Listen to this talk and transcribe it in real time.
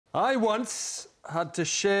I once had to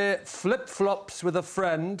share flip-flops with a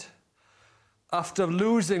friend after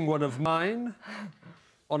losing one of mine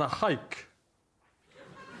on a hike.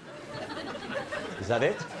 Is that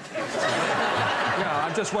it? Yeah,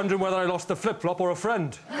 I'm just wondering whether I lost a flip-flop or a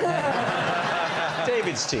friend.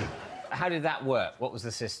 David's team. How did that work? What was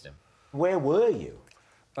the system? Where were you?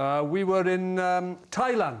 We were in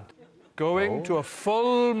Thailand, going to a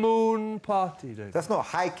full moon party, Dave. That's not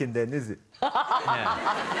hiking then, is it?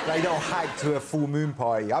 Yeah. Like, you don't hike to a full moon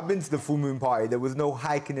party. I've been to the full moon party. There was no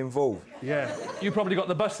hiking involved. Yeah. You probably got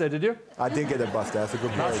the bus there, did you? I did get the bus there. That's a good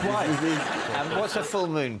point. That's why. What's a full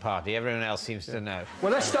moon party? Everyone else seems to know.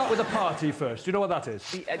 Well, let's start with the party first. Do you know what that is?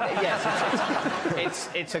 Yes,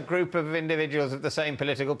 it's a group of individuals of the same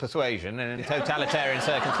political persuasion, and in totalitarian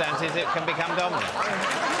circumstances, it can become dominant.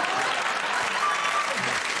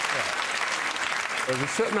 There's a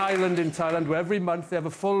certain island in Thailand where every month they have a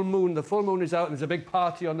full moon. The full moon is out and there's a big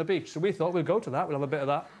party on the beach. So we thought we'll go to that. We'll have a bit of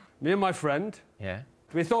that. Me and my friend. Yeah.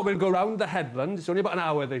 We thought we'd go round the headland. It's only about an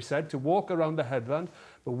hour, they said, to walk around the headland.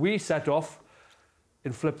 But we set off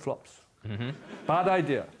in flip-flops. Bad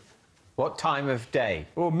idea. What time of day?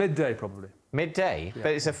 Oh, midday, probably. Midday? Yeah.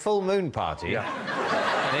 But it's a full moon party. Yeah.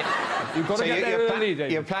 You've got to get there early,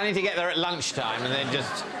 David. You're planning to get there at lunchtime and then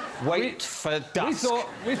just wait for dusk.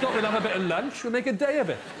 We thought we'd have a bit of lunch. We'll make a day of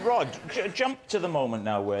it. Rod, jump to the moment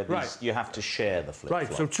now where Right. you have to share the flip-flops.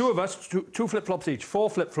 Right, so two of us, two flip-flops each. 4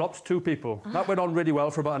 flip-flops, 2 people. That went on really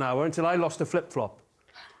well for about an hour until I lost a flip-flop.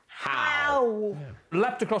 How? Yeah.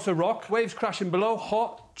 Leapt across a rock, waves crashing below,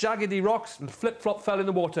 hot, jaggedy rocks, and flip-flop fell in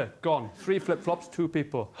the water. Gone. 3 flip-flops, 2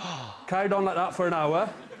 people. Carried on like that for an hour.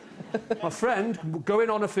 My friend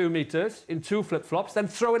going on a few metres in 2 flip-flops, then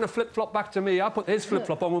throwing a flip-flop back to me. I put his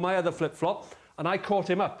flip-flop on with my other flip-flop, and I caught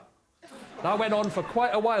him up. That went on for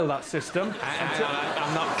quite a while, that system.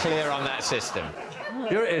 I'm not clear on that system.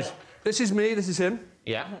 Here it is. This is me, this is him.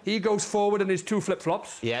 Yeah. He goes forward in his 2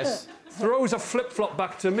 flip-flops. Yes. Throws a flip-flop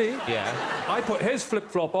back to me. Yeah. I put his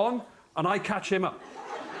flip-flop on, and I catch him up.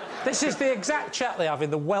 This is the exact chat they have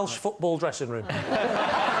in the Welsh football dressing room.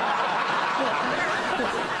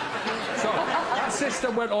 So, that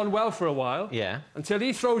system went on well for a while. Yeah. Until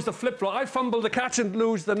he throws the flip-flop. I fumble the catch and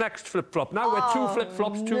lose the next flip-flop. Now we're 2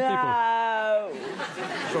 flip-flops, 2 people.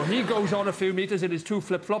 So he goes on a few metres in his 2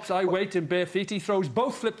 flip-flops. I wait in bare feet. He throws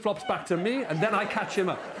both flip-flops back to me, and then I catch him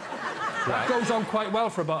up. That goes on quite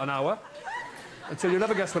well for about an hour. Until you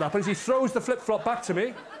never guess what happens. He throws the flip-flop back to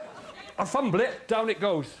me. I fumble it, down it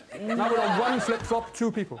goes. Now we're on 1 flip-flop,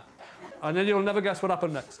 2 people. And then you'll never guess what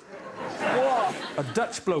happened next. What? A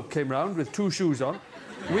Dutch bloke came round with 2 shoes on.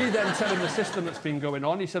 We then tell him the system that's been going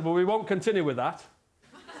on. He said, well, we won't continue with that.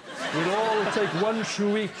 We'll all take 1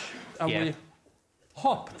 shoe each. And we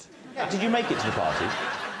hopped. Did you make it to the party?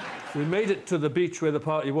 We made it to the beach where the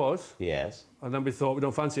party was. Yes. And then we thought, we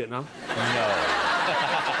don't fancy it now. No.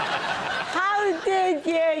 How did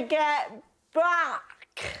you get back?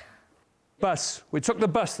 Bus. We took the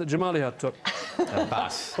bus that Jamali had took. A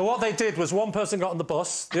bus. But what they did was one person got on the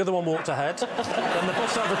bus, the other one walked ahead, then the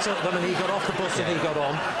bus overtook them and he got off the bus and he got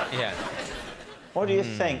on. Yeah. What do you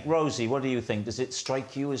think? Rosie, what do you think? Does it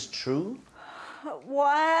strike you as true?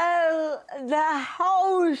 Well, the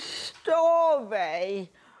whole story,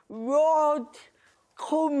 Rhod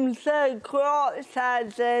comes across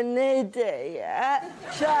as an idiot,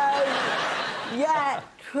 so, yeah,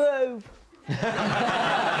 true.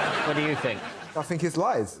 What do you think? I think it's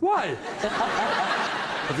lies. Why?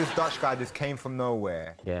 Because this Dutch guy just came from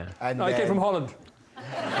nowhere. Yeah. And No, he came from Holland.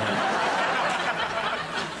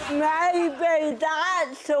 Maybe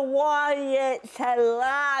that's why it's a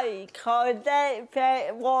lie, because if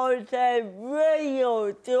it was a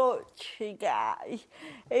real Dutch guy,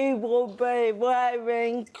 he would be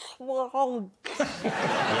wearing clogs.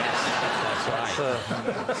 Yes, that's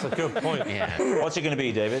right. That's a good point. Yeah. What's it going to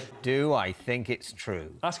be, David? Do I think it's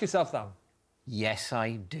true? Ask yourself that. Yes,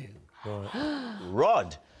 I do.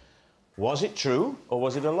 Rod, was it true or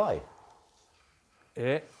was it a lie?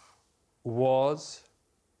 It was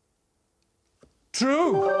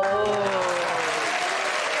true.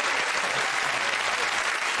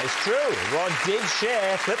 It's true. Rod did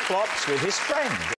share flip-flops with his friend.